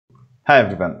Hi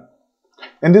everyone.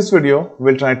 In this video,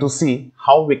 we'll try to see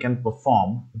how we can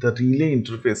perform the relay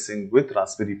interfacing with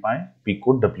Raspberry Pi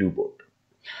PICO W board.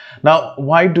 Now,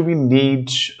 why do we need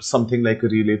something like a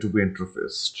relay to be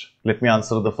interfaced? Let me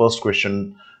answer the first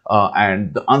question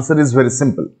and the answer is very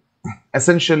simple.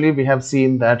 Essentially, we have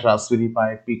seen that Raspberry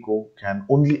Pi PICO can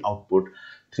only output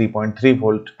 3.3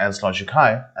 volt as logic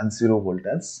high and 0 volt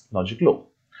as logic low.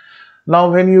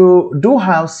 Now, when you do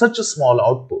have such a small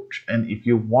output, and if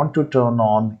you want to turn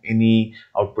on any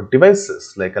output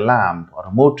devices like a lamp or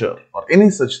a motor or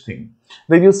any such thing,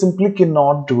 then you simply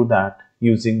cannot do that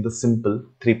using the simple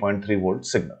 3.3 volt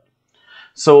signal.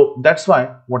 So that's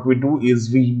why what we do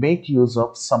is we make use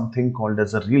of something called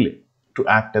as a relay to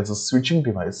act as a switching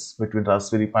device between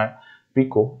Raspberry Pi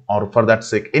PICO, or for that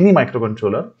sake any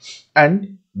microcontroller,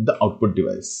 and the output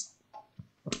device.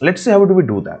 Let's see how do we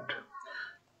do that.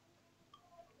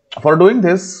 For doing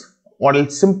this, we'll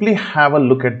simply have a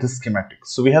look at the schematic.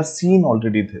 So we have seen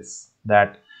already this,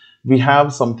 that we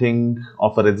have something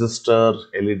of a resistor,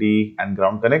 LED and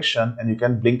ground connection, and you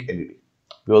can blink LED.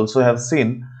 We also have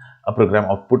seen a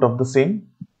program output of the same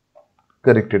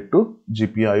connected to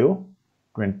GPIO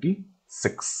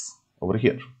 26 over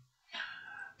here.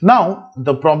 Now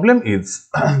the problem is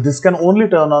this can only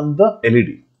turn on the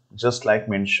LED, just like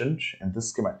mentioned in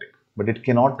this schematic, but it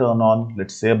cannot turn on,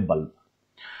 let's say, a bulb.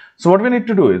 So what we need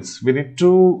to do is, we need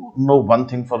to know one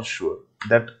thing for sure,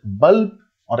 that bulb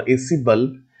or AC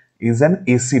bulb is an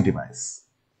AC device.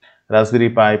 Raspberry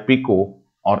Pi PICO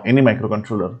or any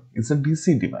microcontroller is a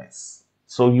DC device.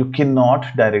 So you cannot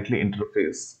directly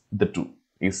interface the two,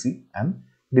 AC and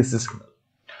DC signal.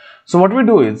 So what we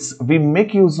do is, we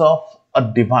make use of a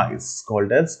device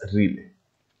called as relay.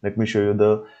 Let me show you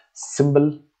the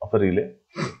symbol of a relay.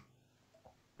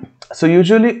 So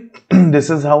usually this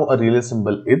is how a relay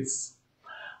symbol is.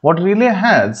 What relay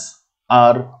has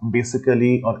are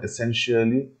basically or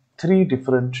essentially three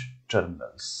different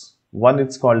terminals. One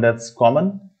is called as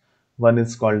common, one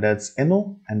is called as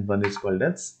NO, and one is called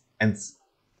as NC.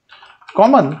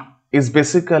 Common is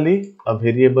basically a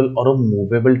variable or a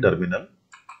movable terminal.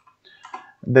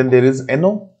 Then there is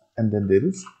NO and then there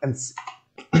is NC.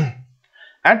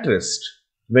 At rest,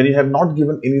 when you have not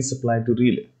given any supply to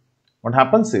relay, what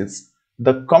happens is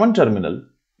the common terminal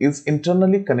is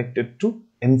internally connected to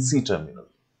NC terminal.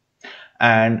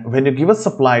 And when you give a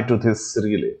supply to this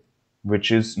relay, which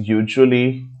is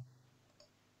usually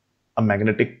a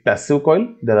magnetic passive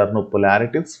coil, there are no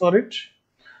polarities for it,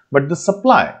 but the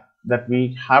supply that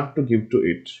we have to give to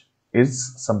it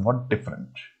is somewhat different,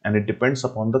 and it depends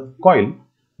upon the coil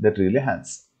that relay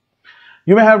has.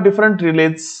 You may have different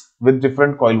relays with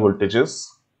different coil voltages.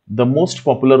 The most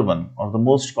popular one or the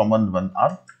most common one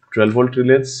are 12 volt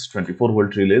relays, 24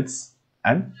 volt relays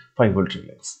and 5 volt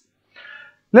relays.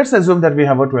 Let's assume that we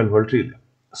have a 12 volt relay.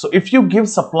 So if you give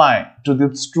supply to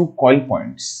these two coil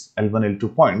points, L1,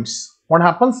 L2 points, what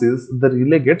happens is the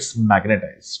relay gets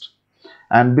magnetized.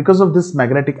 And because of this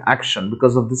magnetic action,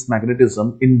 because of this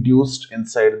magnetism induced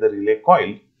inside the relay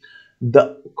coil,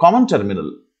 the common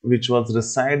terminal, which was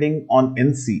residing on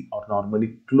NC or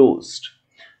normally closed,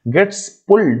 gets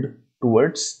pulled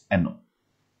towards NO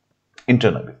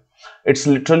internally. It's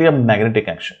literally a magnetic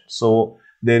action. So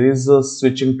there is a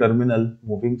switching terminal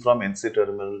moving from NC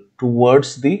terminal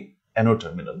towards the NO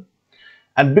terminal.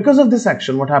 And because of this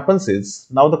action, what happens is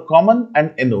now the common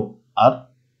and NO are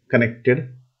connected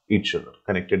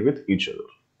with each other.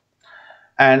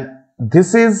 And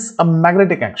this is a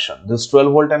magnetic action. This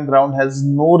 12 volt and ground has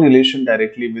no relation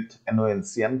directly with NO,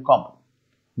 NC and common.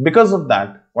 Because of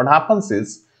that, what happens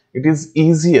is, it is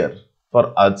easier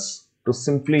for us to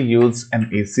simply use an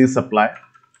AC supply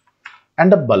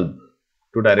and a bulb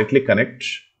to directly connect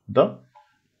to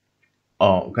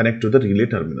the relay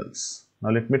terminals. Now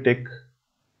let me take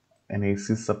an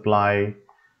AC supply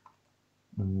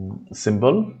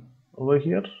symbol over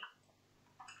here,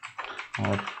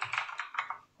 or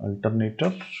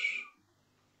alternator.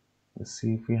 Let's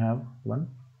see if we have one.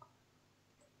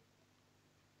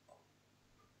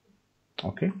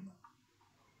 Okay.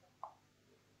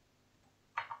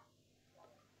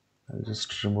 I'll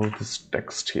just remove this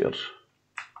text here.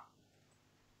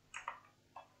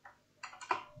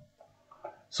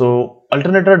 So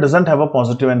alternator doesn't have a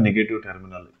positive and negative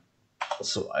terminal.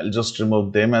 So I'll just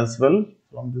remove them as well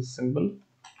from this symbol.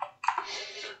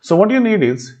 So what you need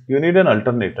is, you need an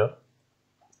alternator,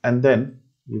 and then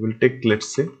you will take,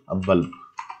 let's say, a bulb,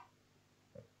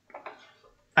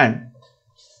 and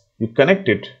you connect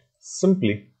it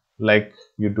simply like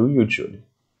you do usually.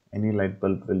 Any light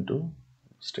bulb will do.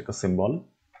 Let's take a symbol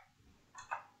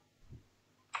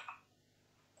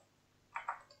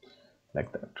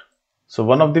like that. So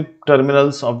one of the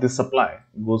terminals of the supply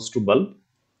goes to bulb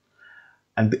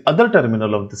and the other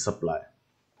terminal of the supply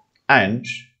and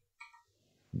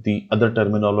the other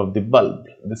terminal of the bulb.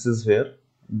 This is where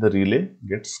the relay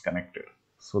gets connected.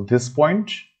 So this point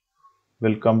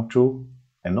will come to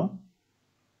NO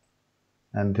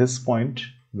and this point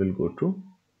will go to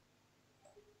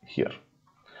here.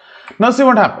 Now see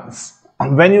what happens.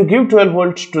 When you give 12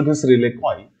 volts to this relay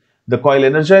coil, the coil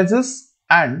energizes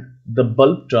and the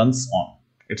bulb turns on.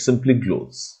 It simply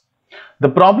glows. The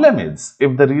problem is,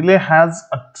 if the relay has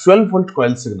a 12 volt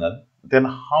coil signal, then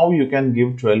how you can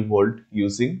give 12 volt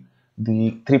using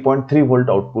the 3.3 volt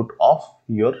output of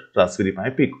your Raspberry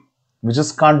Pi PICO? We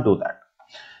just can't do that.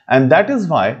 And that is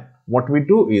why what we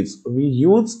do is we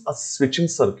use a switching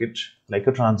circuit like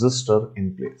a transistor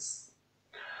in place.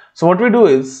 So what we do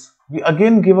is we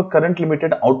again give a current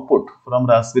limited output from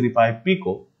Raspberry Pi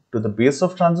PICO to the base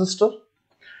of transistor,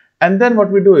 and then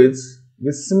what we do is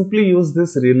we simply use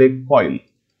this relay coil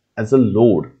as a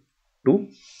load to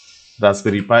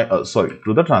Raspberry Pi,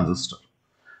 to the transistor.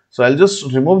 So I'll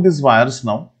just remove these wires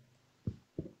now.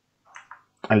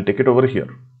 I'll take it over here.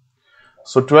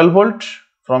 So 12 volt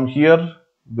from here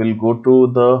will go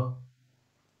to the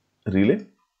relay.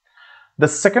 The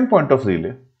second point of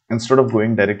relay, instead of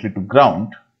going directly to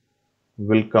ground,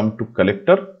 will come to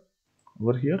collector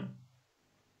over here.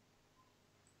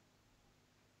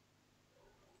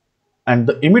 And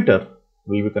the emitter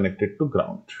will be connected to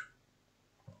ground.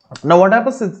 Now what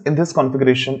happens in this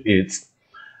configuration is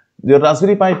your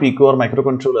Raspberry Pi PICO or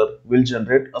microcontroller will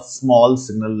generate a small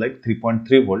signal like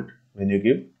 3.3 volt when you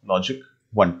give logic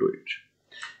 1 to it.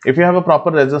 If you have a proper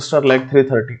resistor like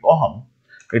 330 ohm,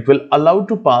 it will allow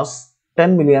to pass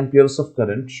 10 milliamperes of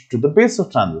current to the base of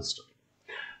transistor.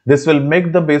 This will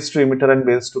make the base to emitter and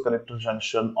base to collector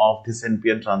junction of this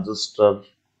NPN transistor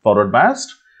forward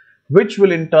biased, which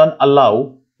will in turn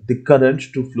allow the current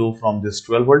to flow from this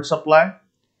 12 volt supply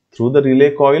through the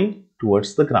relay coil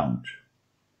towards the ground.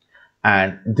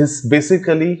 And this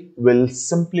basically will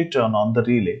simply turn on the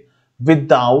relay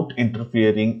without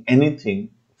interfering anything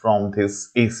from this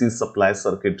AC supply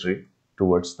circuitry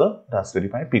towards the Raspberry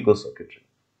Pi PICO circuitry.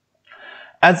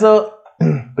 As a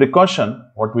precaution,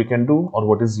 what we can do, or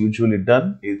what is usually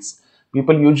done, is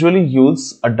people usually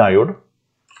use a diode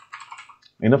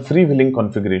in a freewheeling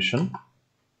configuration.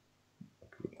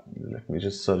 Let me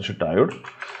just search a diode,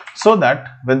 so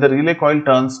that when the relay coil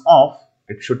turns off,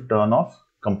 it should turn off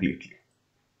completely.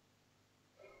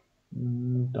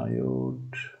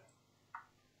 Diode,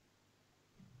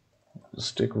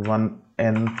 just take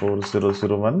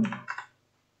 1N4001.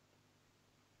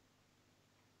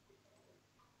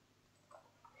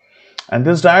 And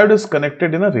this diode is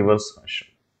connected in a reverse fashion.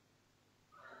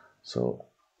 So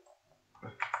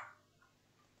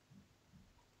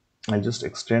I'll just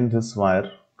extend this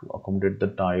wire to accommodate the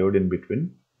diode in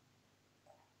between.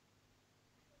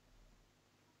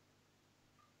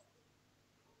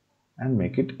 And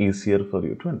make it easier for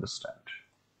you to understand.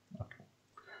 Okay.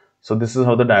 So this is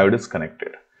how the diode is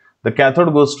connected. The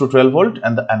cathode goes to 12 volt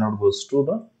and the anode goes to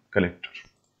the collector.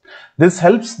 This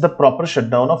helps the proper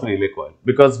shutdown of relay coil,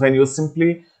 because when you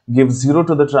simply give 0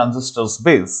 to the transistor's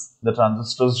base, the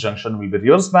transistor's junction will be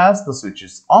reverse biased, the switch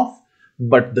is off,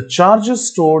 but the charges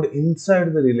stored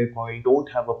inside the relay coil don't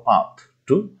have a path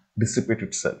to dissipate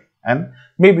itself, and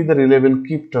maybe the relay will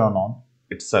keep turn on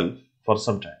itself for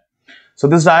some time. So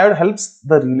this diode helps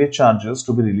the relay charges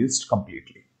to be released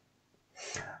completely.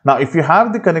 Now if you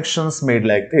have the connections made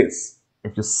like this,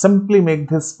 if you simply make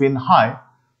this pin high,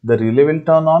 the relay will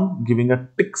turn on, giving a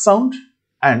tick sound,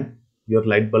 and your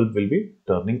light bulb will be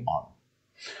turning on.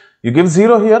 You give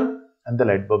 0 here and the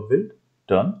light bulb will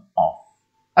turn off.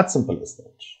 As simple as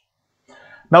that.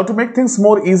 Now to make things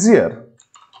more easier,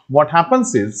 what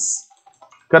happens is,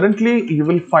 currently you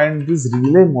will find these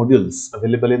relay modules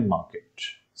available in market,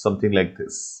 something like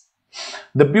this.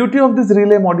 The beauty of these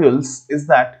relay modules is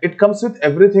that it comes with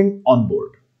everything on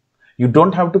board. You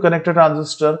don't have to connect a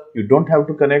transistor, you don't have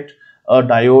to connect a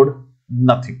diode,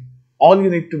 nothing. All you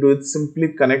need to do is simply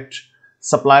connect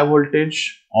supply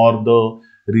voltage or the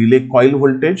relay coil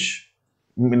voltage.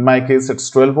 In my case it's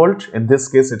 12 volt, in this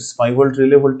case it's 5 volt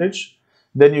relay voltage.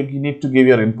 Then you need to give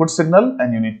your input signal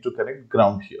and you need to connect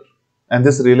ground here, and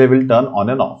this relay will turn on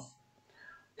and off.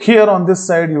 Here on this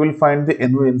side you will find the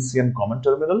NONCN common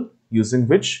terminal, using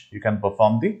which you can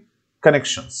perform the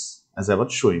connections as I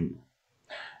was showing you.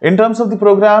 In terms of the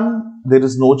program, there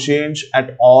is no change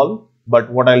at all,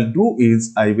 but what I'll do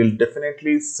is I will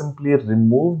definitely simply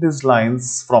remove these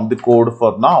lines from the code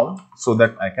for now, so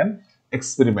that I can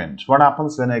experiment what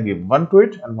happens when I give 1 to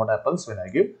it and what happens when I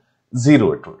give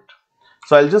 0 to it.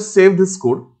 So I'll just save this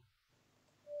code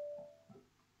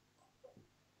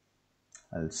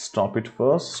I'll stop it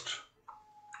first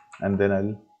and then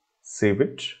I'll save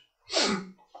it.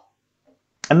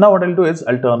 And now what I'll do is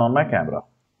I'll turn on my camera.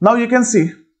 Now you can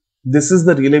see this is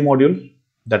the relay module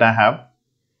that I have.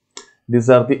 These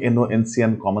are the NO, NC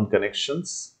and common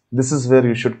connections. This is where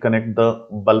you should connect the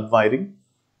bulb wiring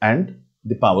and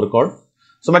the power cord.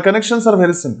 So my connections are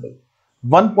very simple.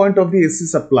 One point of the AC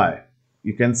supply,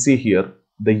 you can see here,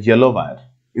 the yellow wire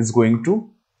is going to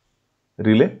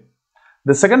relay.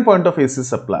 The second point of AC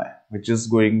supply, which is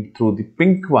going through the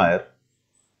pink wire,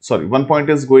 sorry, one point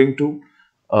is going to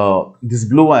this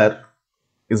blue wire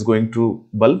is going to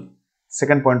bulb.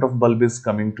 Second point of bulb is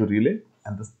coming to relay,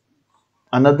 and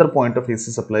another point of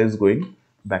AC supply is going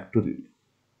back to relay.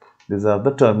 These are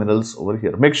the terminals over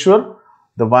here. Make sure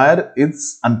the wire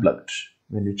is unplugged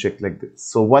when you check like this.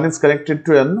 So one is connected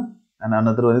to N and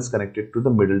another one is connected to the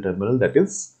middle terminal, that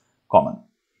is common.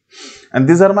 And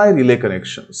these are my relay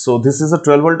connections. So this is a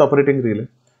 12 volt operating relay.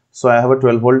 So I have a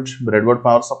 12 volt breadboard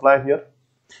power supply here.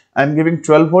 I am giving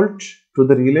 12 volt to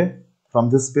the relay from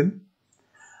this pin.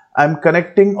 I am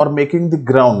connecting or making the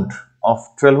ground of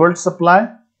 12 volt supply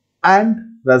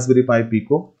and Raspberry Pi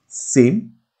PICO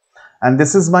same. And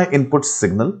this is my input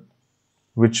signal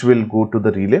which will go to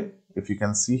the relay, if you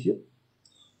can see here.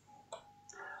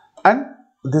 And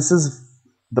this is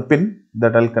the pin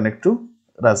that I'll connect to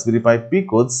Raspberry Pi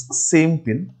PICO's same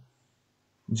pin,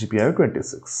 GPIO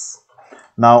 26.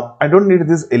 Now I don't need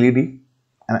this LED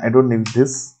and I don't need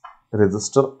this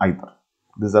resistor either.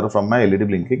 These are from my LED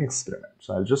blinking experiment.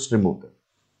 So I'll just remove them.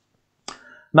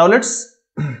 Now let's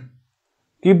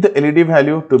keep the LED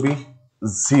value to be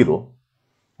 0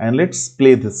 and let's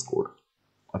play this code.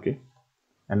 Okay.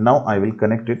 And now I will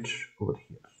connect it over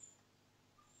here.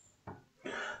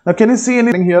 Now can you see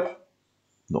anything here?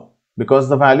 No, because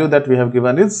the value that we have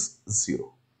given is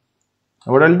 0.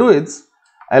 Now what I'll do is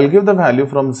I'll give the value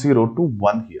from 0 to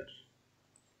 1 here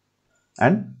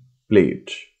and play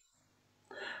it.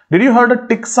 Did you heard a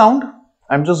tick sound?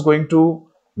 I'm just going to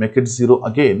make it 0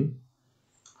 again.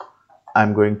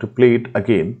 I'm going to play it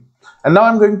again. And now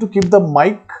I'm going to keep the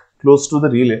mic close to the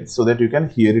relay so that you can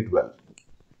hear it well.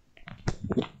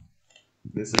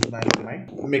 This is my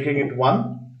mic, making it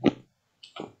 1.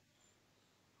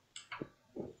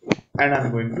 And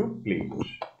I'm going to play it.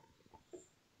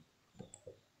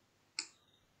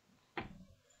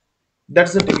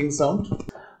 That's the ticking sound.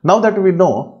 Now that we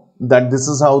know that this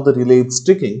is how the relay is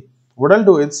ticking, what I'll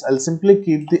do is I'll simply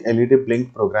keep the LED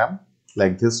blink program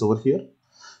like this over here.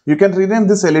 You can rename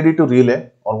this LED to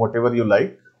relay or whatever you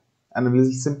like, and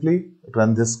we'll simply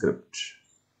run this script.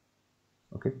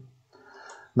 Okay.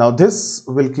 Now this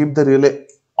will keep the relay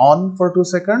on for 2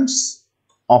 seconds,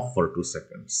 off for 2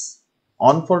 seconds.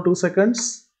 On for 2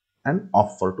 seconds and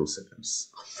off for 2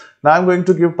 seconds. Now I'm going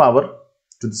to give power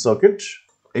to the circuit.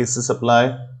 AC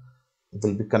supply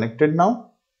will be connected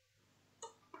now.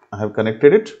 I have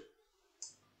connected it.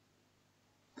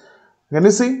 Can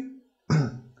you see?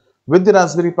 With the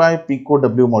Raspberry Pi PICO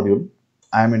W module,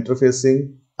 I am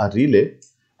interfacing a relay,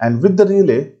 and with the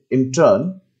relay, in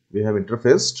turn, we have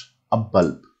interfaced a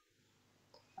bulb.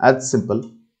 As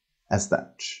simple as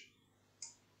that.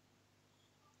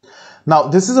 Now,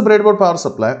 this is a breadboard power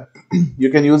supply. You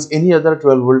can use any other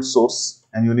 12 volt source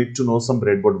and you need to know some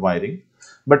breadboard wiring.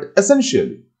 But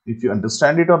essentially, if you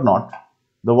understand it or not,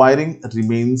 the wiring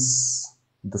remains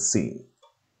the same,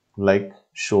 like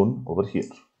shown over here.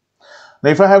 Now,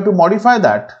 if I have to modify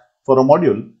that for a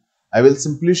module, I will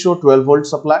simply show 12 volt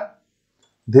supply,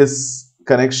 this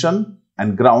connection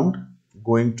and ground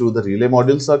going to the relay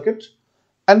module circuit,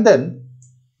 and then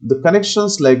the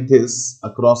connections like this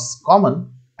across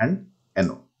common and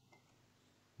NO.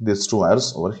 These two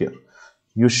wires over here.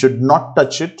 You should not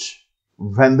touch it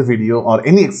when the video or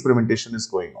any experimentation is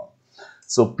going on.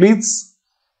 So please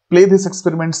play this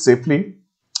experiment safely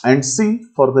and see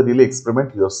for the relay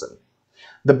experiment yourself.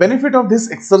 The benefit of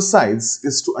this exercise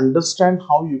is to understand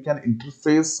how you can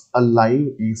interface a live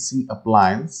AC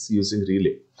appliance using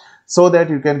relay, so that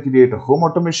you can create a home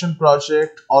automation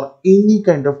project or any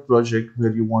kind of project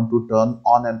where you want to turn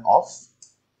on and off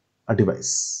a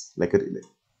device like a relay.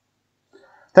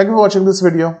 Thank you for watching this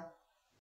video.